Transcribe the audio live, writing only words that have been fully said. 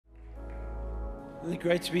Isn't it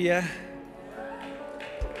great to be here?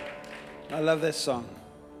 I love that song.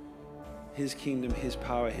 His kingdom, His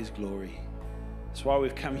power, His glory. That's why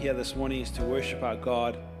we've come here this morning, is to worship our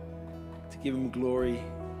God, to give Him glory.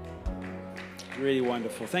 Really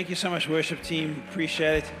wonderful. Thank you so much, worship team.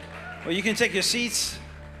 Appreciate it. Well, you can take your seats.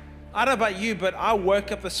 I don't know about you, but I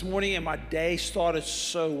woke up this morning and my day started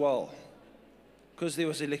so well because there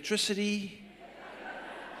was electricity.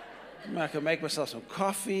 I could make myself some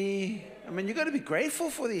coffee. I mean, you've got to be grateful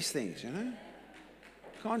for these things, you know.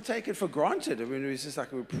 Can't take it for granted. I mean, it's just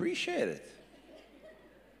like we appreciate it.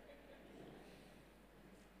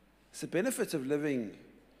 It's the benefits of living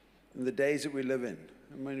in the days that we live in.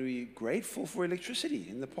 I mean, we're grateful for electricity.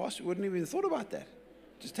 In the past, we wouldn't even thought about that.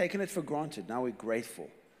 Just taking it for granted. Now we're grateful.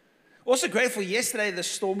 Also grateful, yesterday the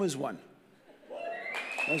Stormers won.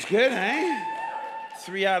 That was good, eh?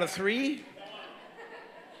 3 out of 3.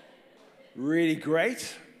 Really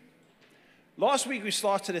great. Last week we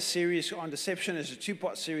started a series on deception. It's a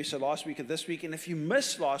 2-part series, so last week and this week. And if you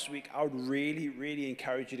missed last week, I would really, really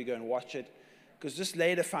encourage you to go and watch it, because this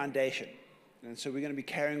laid a foundation. And so we're going to be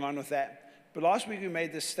carrying on with that. But last week we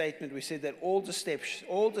made this statement. We said that all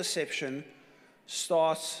deception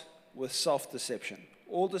starts with self-deception.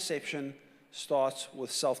 All deception starts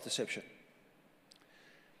with self-deception.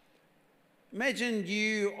 Imagine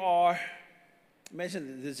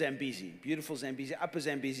the Zambezi, beautiful Zambezi, upper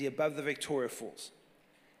Zambezi, above the Victoria Falls.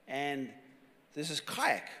 And there's this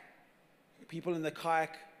kayak. People in the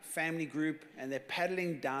kayak, family group, and they're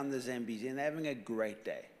paddling down the Zambezi, and they're having a great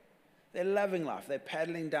day. They're loving life. They're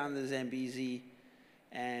paddling down the Zambezi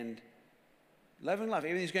and loving life.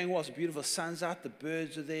 Everything's going well. It's beautiful. Sun's out. The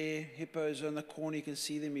birds are there. Hippos are in the corner. You can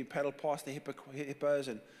see them. You paddle past the hippos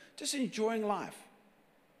and just enjoying life.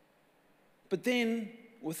 But then,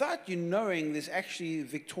 without you knowing, there's actually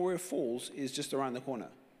Victoria Falls is just around the corner.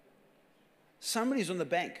 Somebody's on the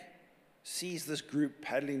bank, sees this group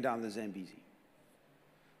paddling down the Zambezi.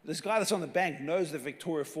 This guy that's on the bank knows that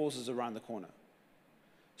Victoria Falls is around the corner.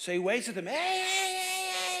 So he waits at them,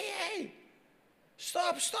 hey,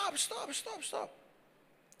 stop.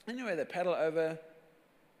 Anyway, they paddle over.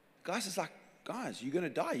 The guy's just like, guys, you're going to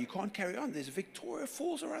die. You can't carry on. There's Victoria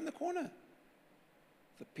Falls around the corner.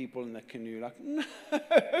 The people in the canoe like, no,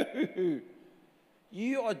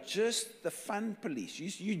 you are just the fun police.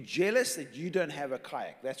 You're jealous that you don't have a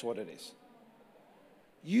kayak. That's what it is.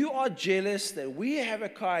 You are jealous that we have a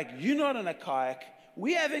kayak. You're not in a kayak.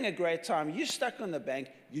 We're having a great time. You're stuck on the bank.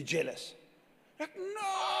 You're jealous. Like,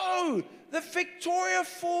 no, the Victoria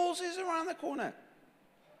Falls is around the corner.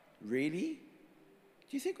 Really?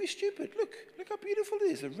 Do you think we're stupid? Look how beautiful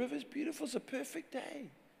it is. The river's beautiful. It's a perfect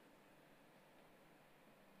day.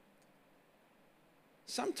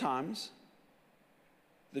 Sometimes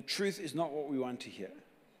the truth is not what we want to hear.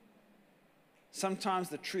 Sometimes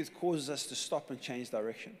the truth causes us to stop and change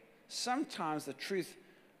direction. Sometimes the truth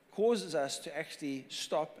causes us to actually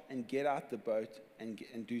stop and get out the boat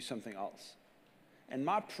and do something else. And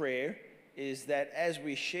my prayer is that as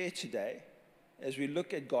we share today, as we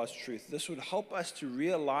look at God's truth, this would help us to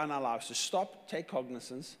realign our lives, to stop, take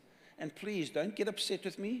cognizance, and please don't get upset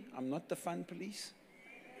with me. I'm not the fun police.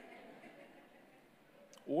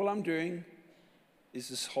 All I'm doing is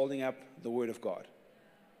just holding up the Word of God.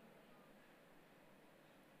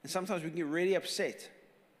 And sometimes we can get really upset.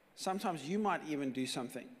 Sometimes you might even do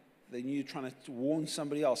something that you're trying to warn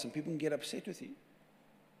somebody else, and people can get upset with you.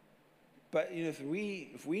 But you know,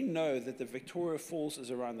 if we know that the Victoria Falls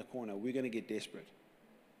is around the corner, we're going to get desperate.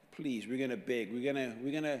 Please, we're going to beg. We're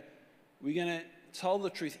going to tell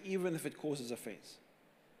the truth, even if it causes offense,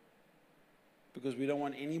 because we don't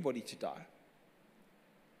want anybody to die,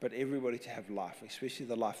 but everybody to have life, especially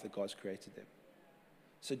the life that God's created them.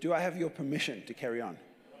 So do I have your permission to carry on?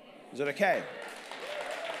 Is it okay?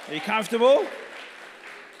 Are you comfortable?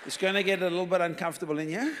 It's going to get a little bit uncomfortable in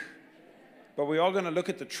here, but we are going to look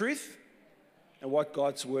at the truth and what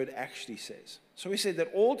God's word actually says. So we said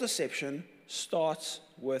that all deception starts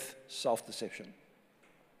with self-deception.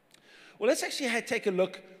 Well, let's actually take a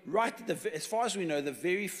look right at as far as we know, the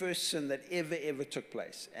very first sin that ever took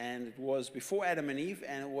place. And it was before Adam and Eve,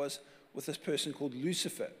 and it was with this person called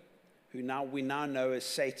Lucifer, who we now know as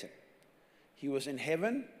Satan. He was in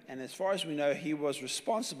heaven, and as far as we know, he was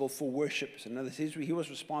responsible for worship. So in other words, he was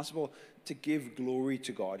responsible to give glory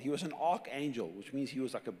to God. He was an archangel, which means he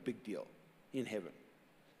was like a big deal in heaven.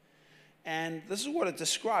 And this is what it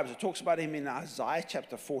describes. It talks about him in Isaiah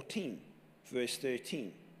chapter 14, verse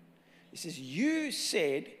 13. It says, you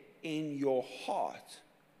said in your heart,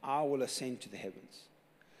 I will ascend to the heavens.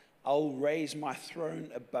 I'll raise my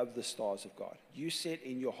throne above the stars of God. You said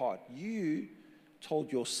in your heart, you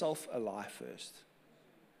told yourself a lie first.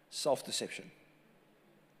 Self-deception.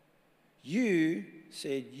 You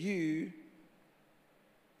said you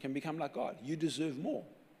can become like God. You deserve more.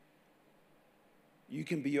 You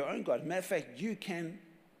can be your own God. Matter of fact, you can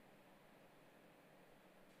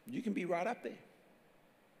be right up there.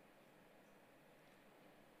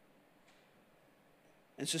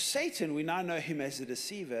 And so Satan, we now know him as a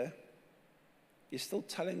deceiver, is still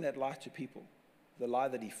telling that lie to people, the lie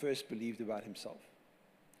that he first believed about himself.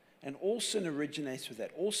 And all sin originates with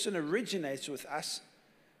that. All sin originates with us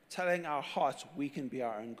telling our hearts we can be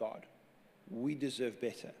our own God. We deserve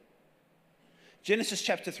better. Genesis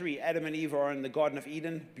chapter 3, Adam and Eve are in the Garden of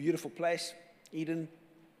Eden. Beautiful place, Eden.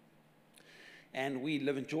 And we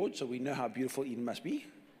live in George, so we know how beautiful Eden must be.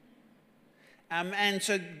 And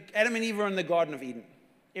so Adam and Eve are in the Garden of Eden.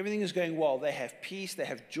 Everything is going well. They have peace. They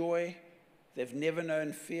have joy. They've never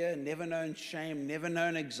known fear, never known shame, never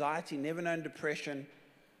known anxiety, never known depression.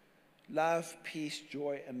 Love, peace,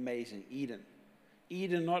 joy, amazing. Eden.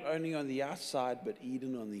 Eden not only on the outside, but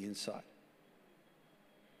Eden on the inside.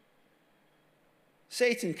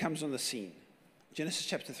 Satan comes on the scene. Genesis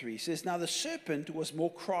chapter 3 says, "Now the serpent was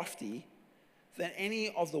more crafty than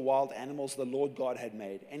any of the wild animals the Lord God had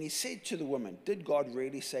made. And he said to the woman, 'Did God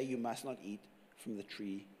really say you must not eat from the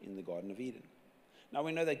tree in the Garden of Eden?'" Now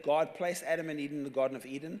we know that God placed Adam and Eve in the Garden of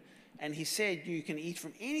Eden, and he said you can eat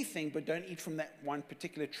from anything, but don't eat from that one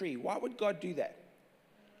particular tree. Why would God do that?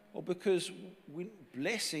 Well, because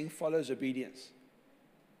blessing follows obedience.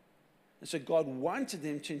 And so God wanted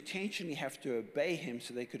them to intentionally have to obey him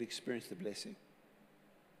so they could experience the blessing.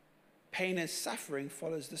 Pain and suffering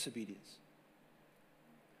follows disobedience.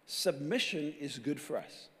 Submission is good for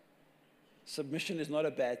us. Submission is not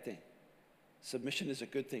a bad thing. Submission is a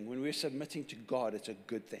good thing. When we're submitting to God, it's a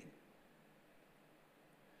good thing.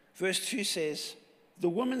 Verse 2 says, "The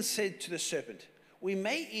woman said to the serpent, 'We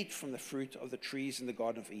may eat from the fruit of the trees in the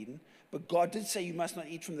Garden of Eden, but God did say you must not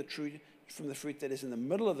eat from the fruit that is in the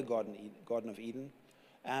middle of the Garden of Eden,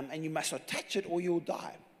 and you must not touch it or you'll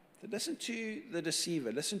die.'" So listen to the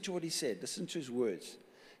deceiver. Listen to what he said. Listen to his words.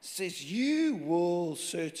 It says, "You will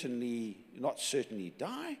not certainly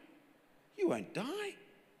die. You won't die."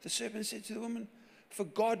 The serpent said to the woman, "For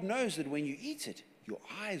God knows that when you eat it, your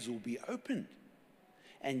eyes will be opened,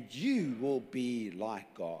 and you will be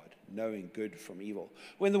like God, knowing good from evil."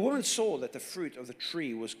 When the woman saw that the fruit of the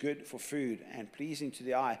tree was good for food and pleasing to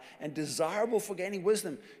the eye and desirable for gaining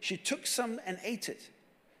wisdom, she took some and ate it.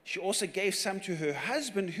 She also gave some to her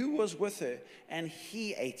husband who was with her, and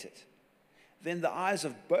he ate it. Then the eyes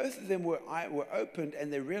of both of them were opened,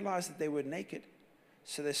 and they realized that they were naked.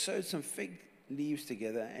 So they sewed some fig leaves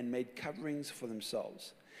together and made coverings for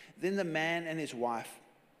themselves. Then the man and his wife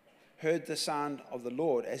heard the sound of the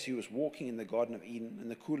Lord as he was walking in the Garden of Eden in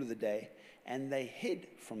the cool of the day, and they hid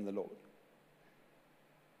from the Lord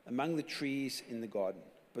among the trees in the garden.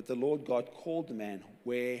 But the Lord God called the man,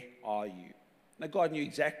 "Where are you?" Now God knew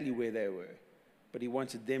exactly where they were, but he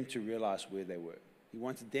wanted them to realize where they were. He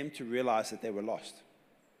wanted them to realize that they were lost.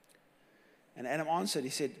 And Adam answered, he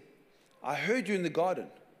said, "I heard you in the garden,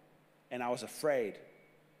 and I was afraid.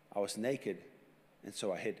 I was naked, and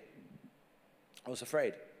so I hid." I was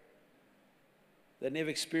afraid. They'd never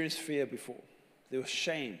experienced fear before. There was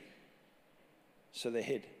shame, so they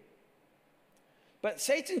hid. But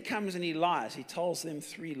Satan comes and he lies. He tells them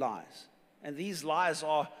 3 lies. And these lies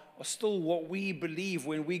are still what we believe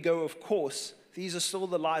when we go, of course. These are still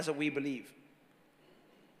the lies that we believe.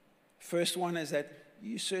 First one is that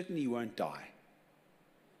you certainly won't die.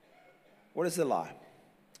 What is the lie?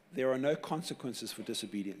 There are no consequences for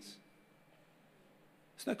disobedience.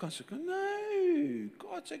 There's no consequence. No,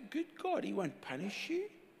 God's a good God. He won't punish you.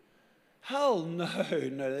 Hell, no.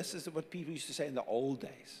 This is what people used to say in the old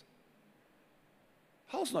days.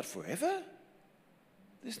 Hell's not forever.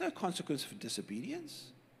 There's no consequence for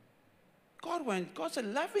disobedience. God's a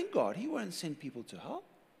loving God. He won't send people to hell.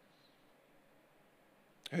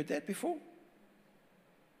 Heard that before?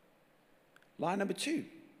 Lie number 2.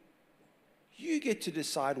 You get to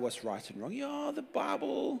decide what's right and wrong. Yeah, the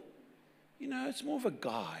Bible, it's more of a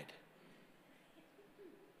guide.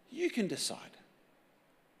 You can decide.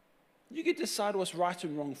 You can decide what's right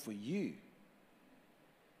and wrong for you.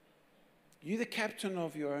 You're the captain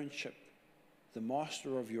of your own ship, the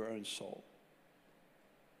master of your own soul.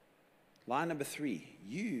 Lie number 3,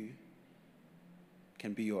 you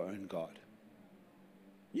can be your own God.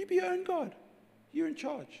 You be your own God. You're in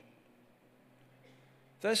charge.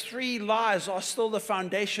 Those 3 lies are still the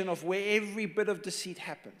foundation of where every bit of deceit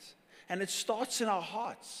happens. And it starts in our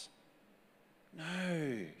hearts.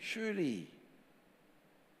 No, surely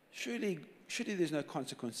there's no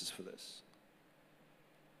consequences for this.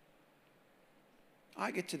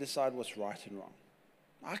 I get to decide what's right and wrong.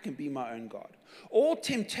 I can be my own God. All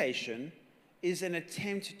temptation is an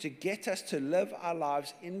attempt to get us to live our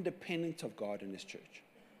lives independent of God and His church.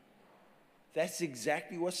 That's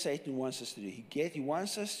exactly what Satan wants us to do. He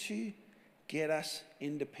wants us to get us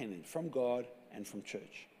independent from God and from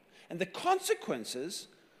church. And the consequences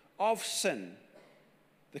of sin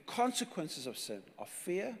are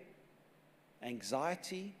fear,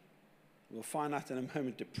 anxiety, we'll find out in a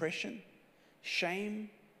moment, depression, shame,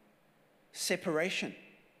 separation.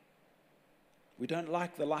 We don't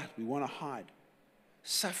like the light. We want to hide.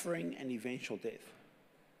 Suffering and eventual death.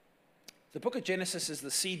 The book of Genesis is the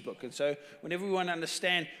seed book. And so whenever we want to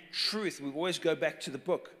understand truth, we always go back to the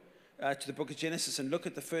book of Genesis and look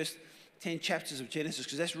at the first 10 chapters of Genesis,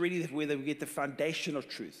 because that's really where we get the foundation of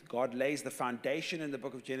truth. God lays the foundation in the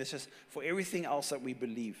book of Genesis for everything else that we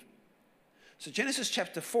believe. So Genesis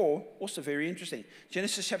chapter 4, also very interesting.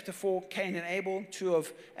 Genesis chapter 4, Cain and Abel, two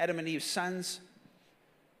of Adam and Eve's sons.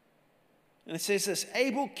 And it says this: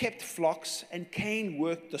 Abel kept flocks and Cain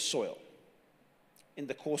worked the soil. In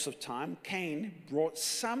the course of time, Cain brought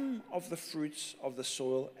some of the fruits of the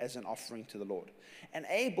soil as an offering to the Lord. And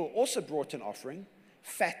Abel also brought an offering,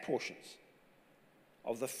 fat portions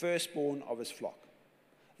of the firstborn of his flock.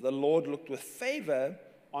 The Lord looked with favor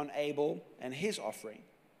on Abel and his offering,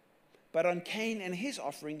 but on Cain and his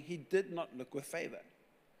offering he did not look with favor.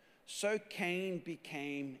 So Cain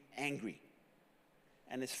became angry,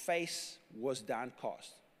 and his face was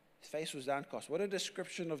downcast. His face was downcast. What a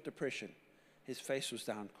description of depression. His face was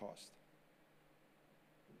downcast.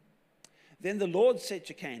 Then the Lord said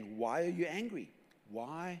to Cain, "Why are you angry?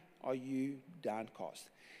 Why are you downcast?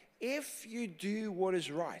 If you do what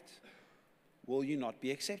is right, will you not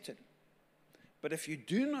be accepted? But if you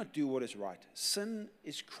do not do what is right, sin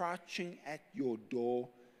is crouching at your door,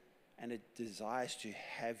 and it desires to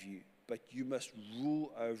have you, but you must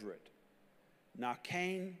rule over it." Now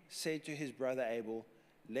Cain said to his brother Abel,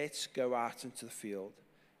 "Let's go out into the field."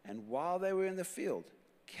 And while they were in the field,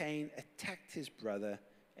 Cain attacked his brother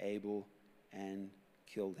Abel and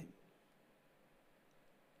killed him.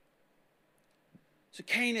 So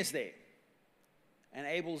Cain is there, and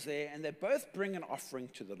Abel's there, and they both bring an offering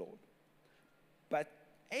to the Lord. But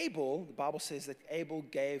Abel, the Bible says that Abel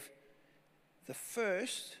gave the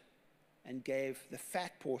first and gave the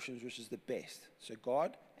fat portions, which is the best. So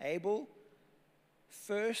Abel,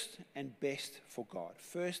 first and best for God.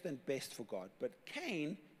 First and best for God. But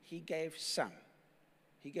Cain, he gave some.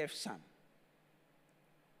 He gave some.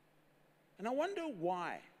 And I wonder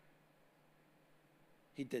why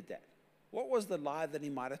he did that. What was the lie that he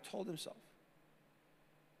might have told himself?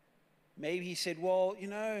 Maybe he said, well,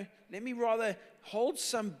 let me rather hold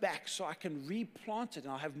some back so I can replant it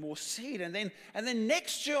and I'll have more seed. And then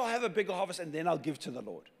next year I'll have a bigger harvest and then I'll give to the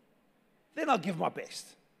Lord. Then I'll give my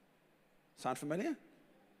best. Sound familiar?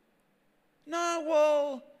 No,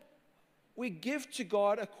 well, we give to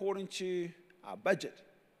God according to our budget.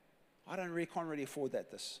 I can't really afford that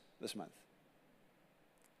this month.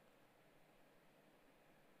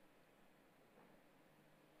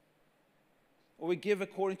 Or we give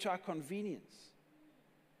according to our convenience.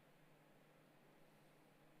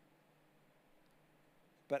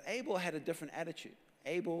 But Abel had a different attitude.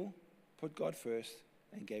 Abel put God first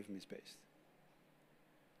and gave him his best.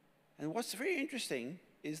 And what's very interesting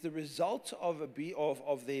is the result of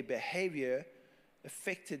their behavior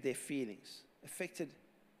affected their feelings, affected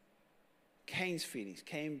Cain's feelings.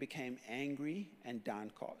 Cain became angry and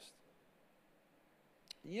downcast.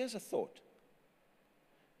 And here's a thought.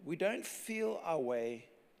 We don't feel our way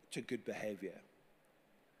to good behavior.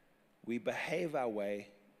 We behave our way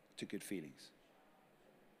to good feelings.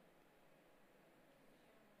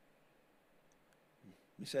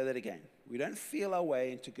 Let me say that again. We don't feel our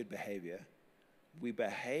way into good behavior. We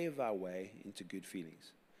behave our way into good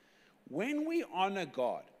feelings. When we honor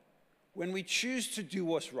God, when we choose to do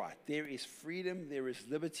what's right, there is freedom, there is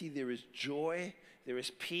liberty, there is joy, there is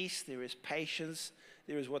peace, there is patience.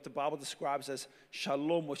 There is what the Bible describes as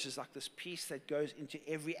shalom, which is like this peace that goes into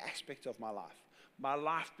every aspect of my life. My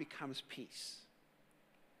life becomes peace.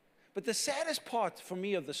 But the saddest part for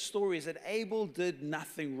me of the story is that Abel did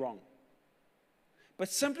nothing wrong. But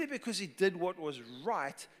simply because he did what was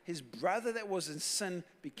right, his brother that was in sin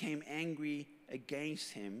became angry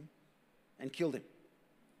against him and killed him.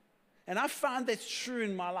 And I found that's true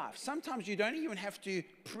in my life. Sometimes you don't even have to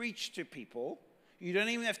preach to people. You don't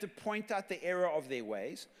even have to point out the error of their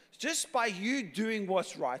ways. Just by you doing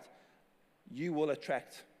what's right, you will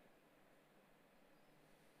attract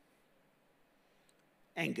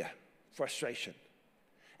anger, frustration.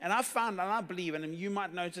 And I've found, and I believe, and you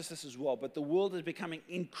might notice this as well, but the world is becoming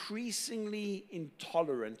increasingly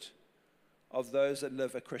intolerant of those that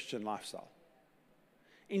live a Christian lifestyle.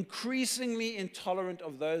 Increasingly intolerant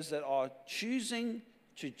of those that are choosing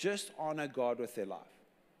to just honor God with their life.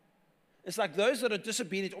 It's like those that are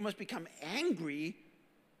disobedient almost become angry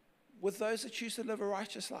with those that choose to live a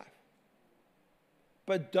righteous life.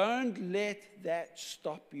 But don't let that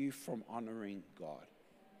stop you from honoring God.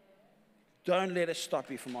 Don't let it stop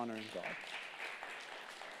you from honoring God.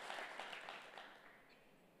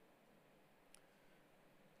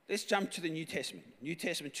 Let's jump to the New Testament. New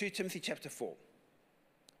Testament, 2 Timothy chapter 4. It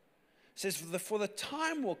says, for the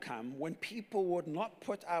time will come when people would not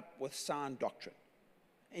put up with sound doctrine.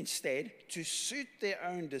 Instead, to suit their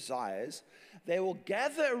own desires, they will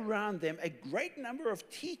gather around them a great number of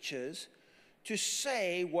teachers to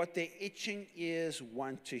say what their itching ears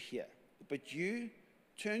want to hear. But you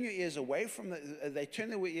turn your ears away from they turn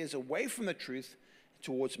their ears away from the truth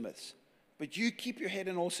towards myths. But you keep your head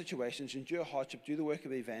in all situations, endure hardship, do the work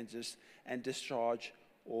of the evangelist, and discharge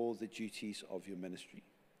all the duties of your ministry.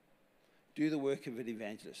 Do the work of an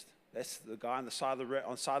evangelist. That's the guy on the side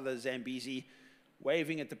of the Zambezi,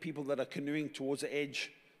 waving at the people that are canoeing towards the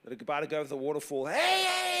edge, that are about to go over the waterfall. Hey, hey,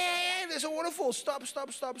 hey, hey, there's a waterfall. Stop,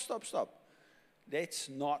 stop, stop, stop, stop. Let's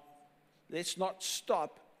not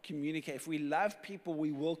stop communicate. If we love people,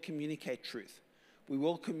 we will communicate truth. We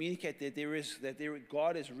will communicate that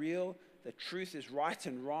God is real, that truth is right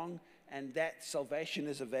and wrong, and that salvation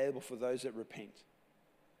is available for those that repent.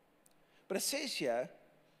 But it says here,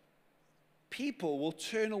 people will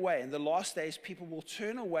turn away. In the last days, people will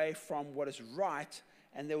turn away from what is right,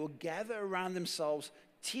 and they will gather around themselves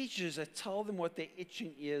teachers that tell them what their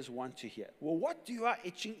itching ears want to hear. Well, what do our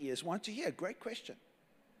itching ears want to hear? Great question.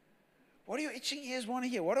 What do your itching ears want to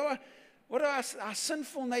hear? What do our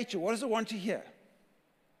sinful nature, what does it want to hear?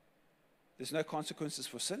 There's no consequences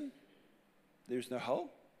for sin. There's no hell.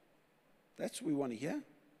 That's what we want to hear.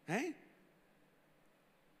 Hey?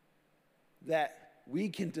 That we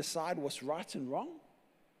can decide what's right and wrong.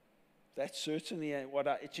 That's certainly what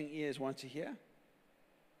our itching ears want to hear.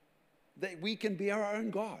 That we can be our own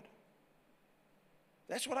God.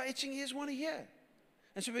 That's what our itching ears want to hear.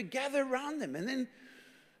 And so we gather around them. And then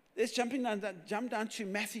let's jump down to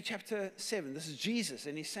Matthew chapter 7. This is Jesus,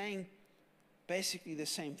 and he's saying basically the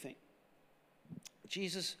same thing.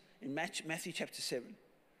 Jesus, in Matthew chapter 7,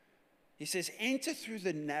 he says, enter through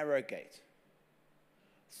the narrow gate.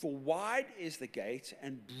 For wide is the gate,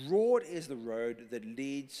 and broad is the road that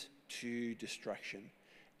leads to destruction,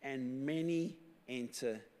 and many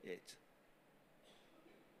enter it.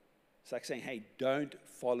 It's like saying, hey, don't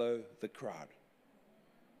follow the crowd.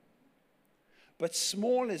 But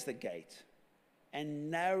small is the gate, and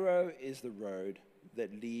narrow is the road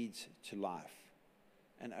that leads to life,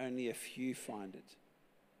 and only a few find it.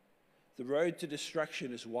 The road to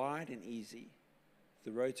destruction is wide and easy.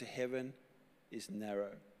 The road to heaven is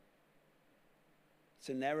narrow. It's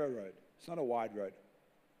a narrow road. It's not a wide road.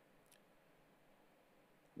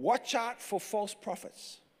 Watch out for false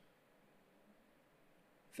prophets.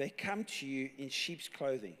 They come to you in sheep's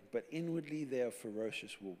clothing, but inwardly they are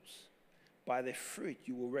ferocious wolves. By their fruit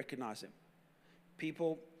you will recognize them.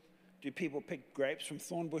 Do people pick grapes from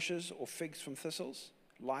thorn bushes or figs from thistles?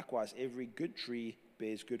 Likewise, every good tree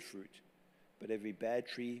bears good fruit, but every bad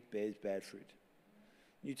tree bears bad fruit.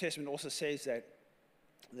 New Testament also says that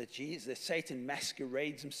Satan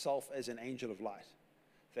masquerades himself as an angel of light.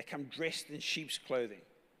 They come dressed in sheep's clothing.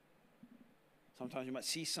 Sometimes you might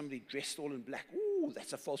see somebody dressed all in black. Ooh,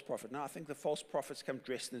 that's a false prophet. No, I think the false prophets come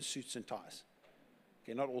dressed in suits and ties.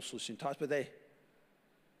 Okay, not all suits and ties, but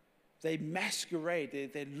they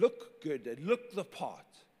masquerade. They look good. They look the part.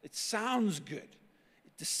 It sounds good.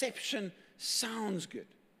 Deception sounds good.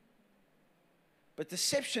 But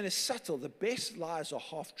deception is subtle. The best lies are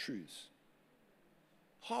half-truths.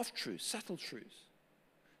 Half-truths, subtle truths.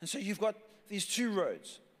 And so you've got these two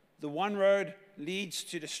roads. The one road leads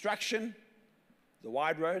to destruction. The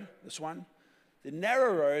wide road, this one. The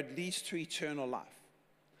narrow road leads to eternal life.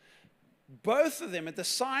 Both of them, at the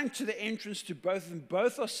sign to the entrance to both of them,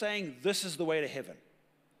 both are saying this is the way to heaven.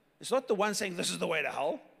 It's not the one saying this is the way to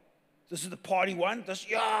hell. This is the party one.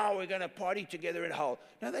 We're going to party together in hell.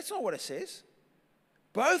 No, that's not what it says.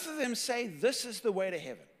 Both of them say this is the way to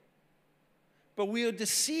heaven. But we are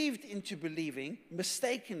deceived into believing,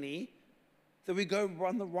 mistakenly, that we go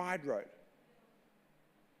on the wide road.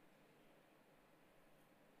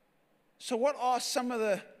 So what are some of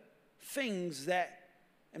the things that,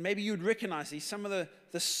 and maybe you'd recognize these, some of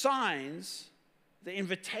the signs, the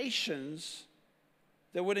invitations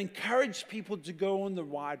that would encourage people to go on the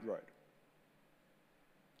wide road?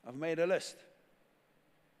 I've made a list.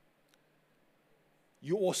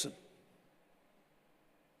 You're awesome.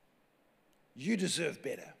 You deserve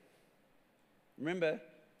better. Remember,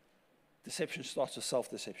 deception starts with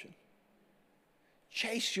self-deception.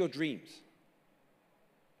 Chase your dreams.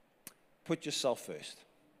 Put yourself first.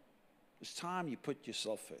 It's time you put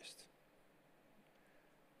yourself first.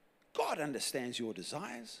 God understands your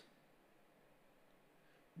desires.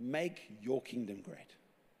 Make your kingdom great.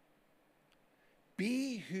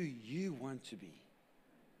 Be who you want to be.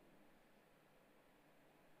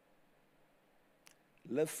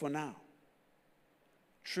 Live for now.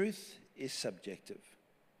 Truth is subjective.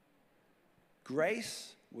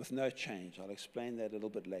 Grace with no change. I'll explain that a little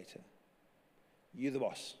bit later. You're the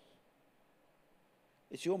boss.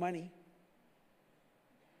 It's your money.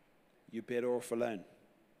 You're better off alone.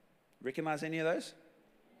 Recognize any of those?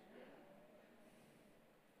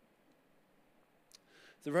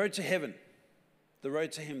 The road to heaven, the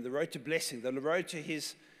road to Him, the road to blessing, the road to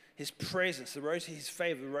His presence, the road to His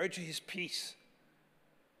favor, the road to His peace.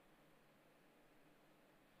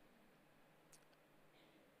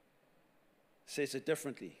 Says it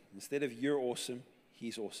differently. Instead of you're awesome,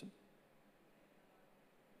 He's awesome.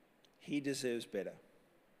 He deserves better.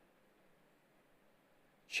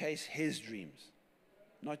 Chase His dreams,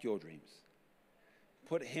 not your dreams.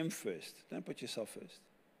 Put Him first. Don't put yourself first.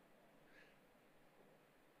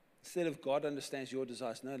 Instead of God understands your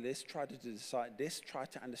desires, no, let's try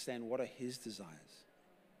to understand what are His desires.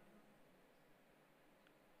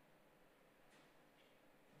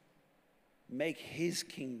 Make His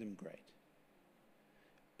kingdom great.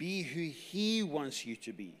 Be who He wants you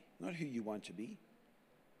to be, not who you want to be.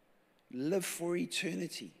 Live for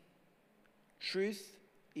eternity. Truth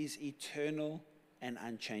is eternal and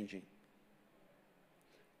unchanging.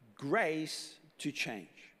 Grace to change.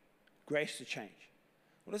 Grace to change.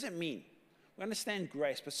 What does it mean? We understand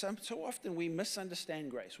grace, but so often we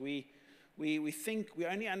misunderstand grace. We think we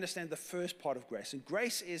only understand the first part of grace. And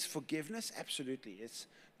grace is forgiveness, absolutely. It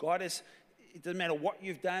doesn't matter what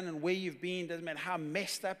you've done and where you've been, it doesn't matter how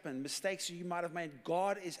messed up and mistakes you might have made,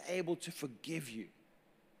 God is able to forgive you.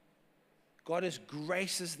 God's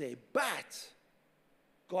grace is there. But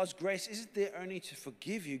God's grace isn't there only to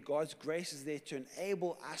forgive you. God's grace is there to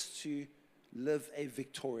enable us to live a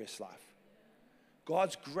victorious life.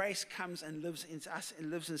 God's grace comes and lives in us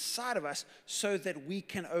and lives inside of us so that we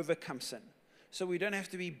can overcome sin. So we don't have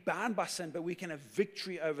to be bound by sin, but we can have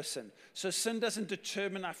victory over sin. So sin doesn't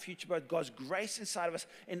determine our future, but God's grace inside of us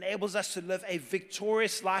enables us to live a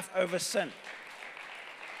victorious life over sin.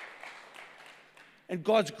 And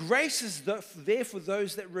God's grace is there for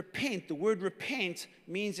those that repent. The word repent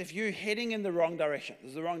means if you're heading in the wrong direction. This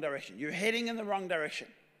is the wrong direction. You're heading in the wrong direction.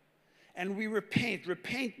 And we repent.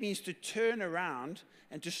 Repent means to turn around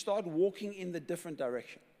and to start walking in the different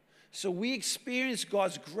direction. So we experience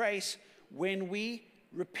God's grace when we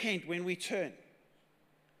repent, when we turn.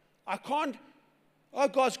 I can't,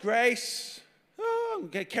 God's grace.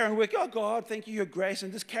 Carry on work. God, thank you, your grace.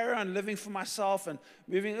 And just carry on living for myself and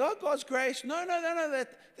moving. God's grace. No.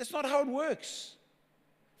 That's not how it works.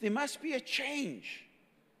 There must be a change.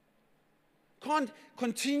 Can't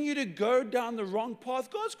continue to go down the wrong path.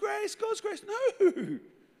 God's grace. No.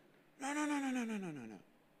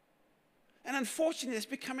 And unfortunately, it's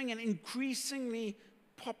becoming an increasingly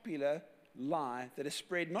popular lie that is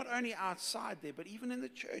spread not only outside there, but even in the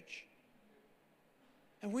church.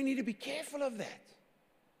 And we need to be careful of that.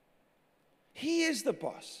 He is the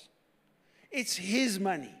boss. It's His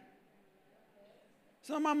money. It's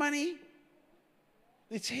not my money.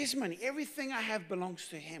 It's His money. Everything I have belongs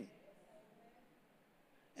to Him.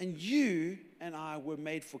 And you and I were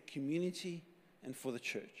made for community and for the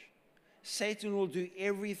church. Satan will do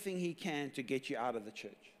everything he can to get you out of the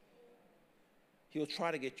church. He'll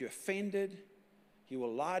try to get you offended. He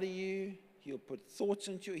will lie to you. He'll put thoughts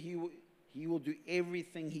into you. He will do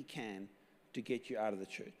everything he can to get you out of the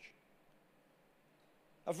church.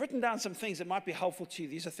 I've written down some things that might be helpful to you.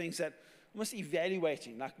 These are things that almost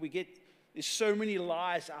evaluating. Like there's so many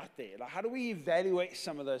lies out there. Like how do we evaluate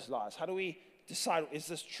some of those lies? How do we decide, is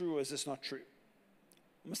this true or is this not true?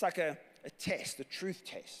 Almost like a test, a truth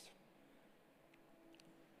test.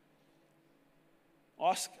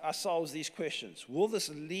 Ask ourselves these questions. Will this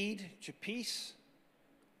lead to peace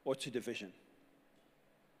or to division?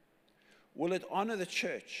 Will it honor the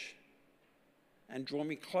church and draw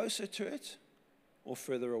me closer to it or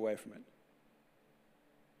further away from it?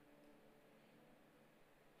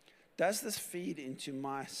 Does this feed into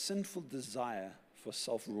my sinful desire for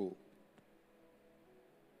self-rule?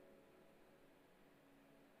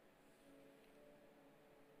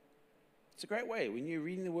 It's a great way when you're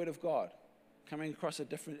reading the Word of God. coming across a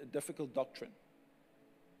difficult doctrine?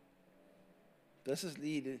 Does this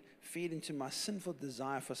feed into my sinful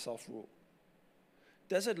desire for self-rule?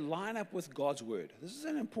 Does it line up with God's word? This is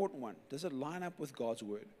an important one. Does it line up with God's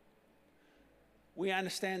word? We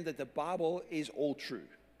understand that the Bible is all true.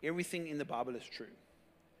 Everything in the Bible is true.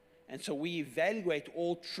 And so we evaluate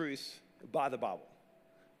all truth by the Bible.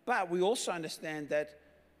 But we also understand that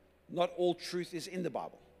not all truth is in the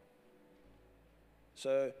Bible.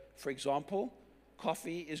 So, for example,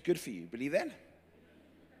 coffee is good for you. Believe that?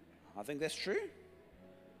 I think that's true.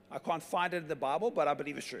 I can't find it in the Bible, but I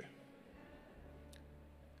believe it's true.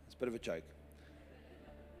 It's a bit of a joke.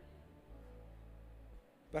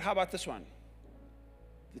 But how about this one?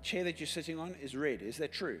 The chair that you're sitting on is red. Is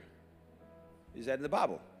that true? Is that in the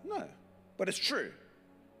Bible? No, but it's true.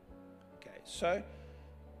 Okay, so,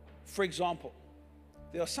 for example,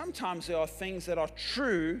 there are things that are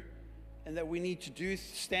true and that we need to do,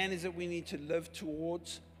 standards that we need to live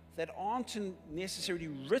towards that aren't necessarily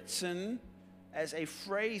written as a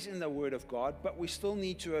phrase in the Word of God, but we still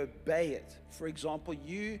need to obey it. For example,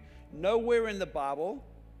 nowhere in the Bible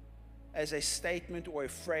as a statement or a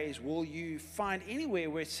phrase will you find anywhere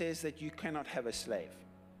where it says that you cannot have a slave.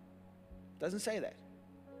 It doesn't say that.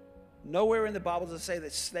 Nowhere in the Bible does it say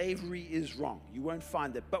that slavery is wrong. You won't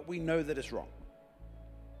find it, but we know that it's wrong.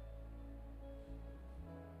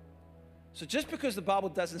 So just because the Bible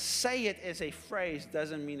doesn't say it as a phrase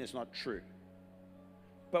doesn't mean it's not true.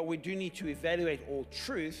 But we do need to evaluate all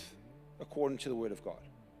truth according to the Word of God.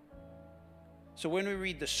 So when we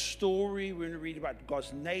read the story, when we read about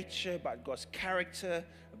God's nature, about God's character,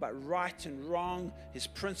 about right and wrong, His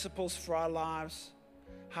principles for our lives,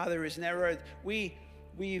 how there is narrow, we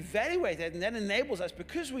evaluate that, and that enables us,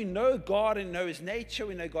 because we know God and know His nature,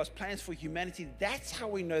 we know God's plans for humanity, that's how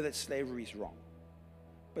we know that slavery is wrong.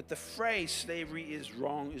 But the phrase slavery is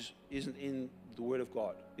wrong isn't in the Word of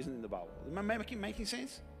God, isn't in the Bible. Am I making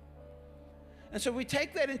sense? And so we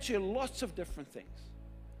take that into lots of different things.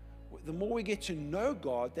 The more we get to know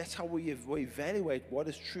God, that's how we evaluate what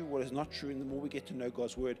is true, what is not true, and the more we get to know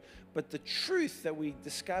God's Word. But the truth that we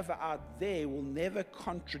discover out there will never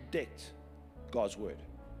contradict God's Word.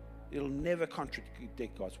 It'll never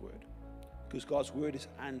contradict God's Word, because God's Word is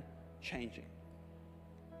unchanging.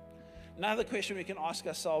 Another question we can ask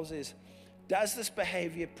ourselves is, does this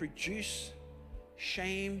behavior produce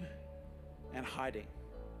shame and hiding?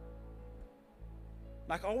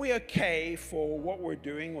 Like, are we okay for what we're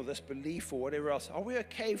doing, or this belief, or whatever else? Are we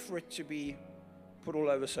okay for it to be put all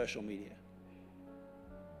over social media?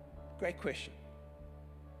 Great question.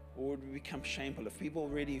 Or would we become shameful if people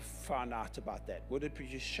really found out about that? Would it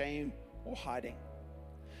produce shame or hiding?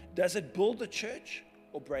 Does it build the church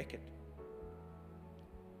or break it?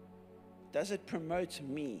 Does it promote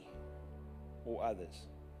me or others?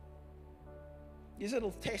 These are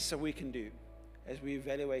little tests that we can do as we're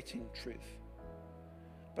evaluating truth.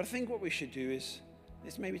 But I think what we should do is,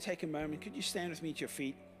 let's maybe take a moment. Could you stand with me to your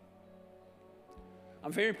feet?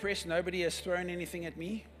 I'm very impressed nobody has thrown anything at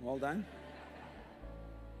me. Well done.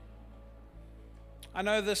 I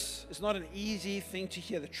know this is not an easy thing to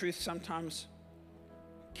hear. The truth sometimes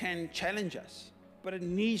can challenge us, but it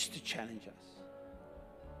needs to challenge us.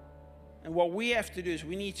 And what we have to do is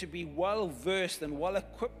we need to be well versed and well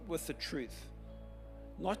equipped with the truth,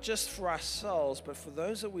 not just for ourselves, but for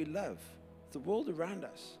those that we love, the world around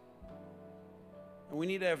us. And we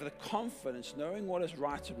need to have the confidence, knowing what is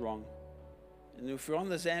right and wrong. And if we're on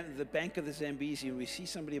the bank of the Zambezi and we see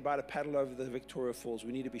somebody about to paddle over the Victoria Falls,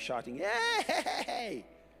 we need to be shouting, "Hey!"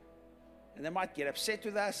 And they might get upset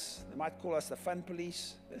with us. They might call us the fun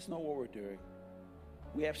police. That's not what we're doing.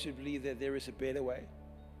 We absolutely believe that there is a better way.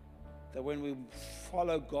 That when we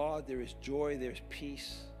follow God, there is joy, there is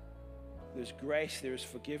peace, there is grace, there is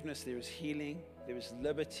forgiveness, there is healing, there is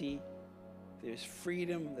liberty, there is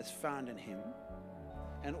freedom that's found in Him.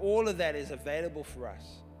 And all of that is available for us.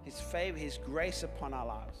 His favor, His grace upon our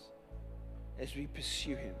lives as we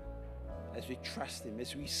pursue Him, as we trust Him,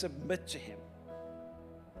 as we submit to Him.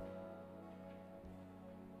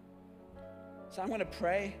 So I'm going to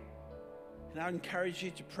pray, and I encourage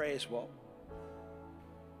you to pray as well.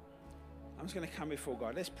 I'm just going to come before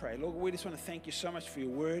God. Let's pray. Lord, we just want to thank you so much for your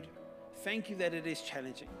word. Thank you that it is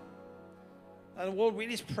challenging. And Lord, we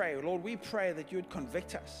just pray. Lord, we pray that you would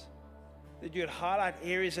convict us, that you would highlight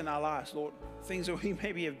areas in our lives, Lord, things that we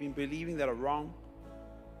maybe have been believing that are wrong.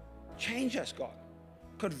 Change us, God.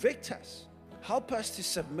 Convict us. Help us to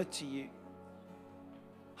submit to you.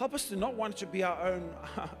 Help us to not want to be our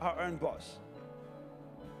own boss.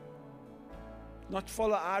 Not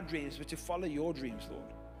follow our dreams, but to follow your dreams, Lord.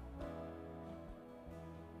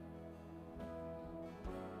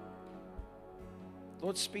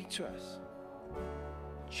 Lord, speak to us.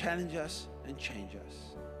 Challenge us and change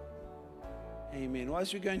us. Amen. Well,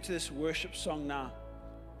 as we go into this worship song now,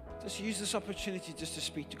 just use this opportunity just to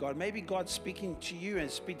speak to God. Maybe God's speaking to you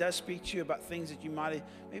and does speak to you about things that you might,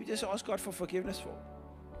 maybe just ask God for forgiveness for.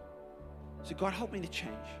 So God, help me to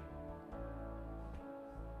change.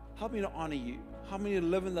 Help me to honor you. Help me to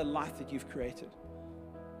live in the life that you've created.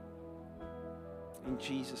 In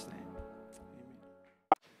Jesus' name. Amen.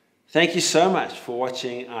 Thank you so much for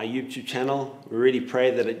watching our YouTube channel. We really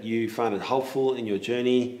pray that you find it helpful in your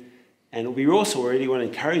journey. And we also really want to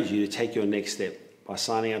encourage you to take your next step by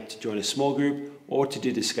signing up to join a small group or to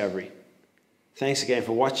do discovery. Thanks again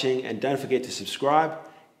for watching, and don't forget to subscribe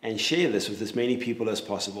and share this with as many people as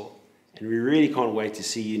possible. And we really can't wait to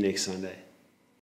see you next Sunday.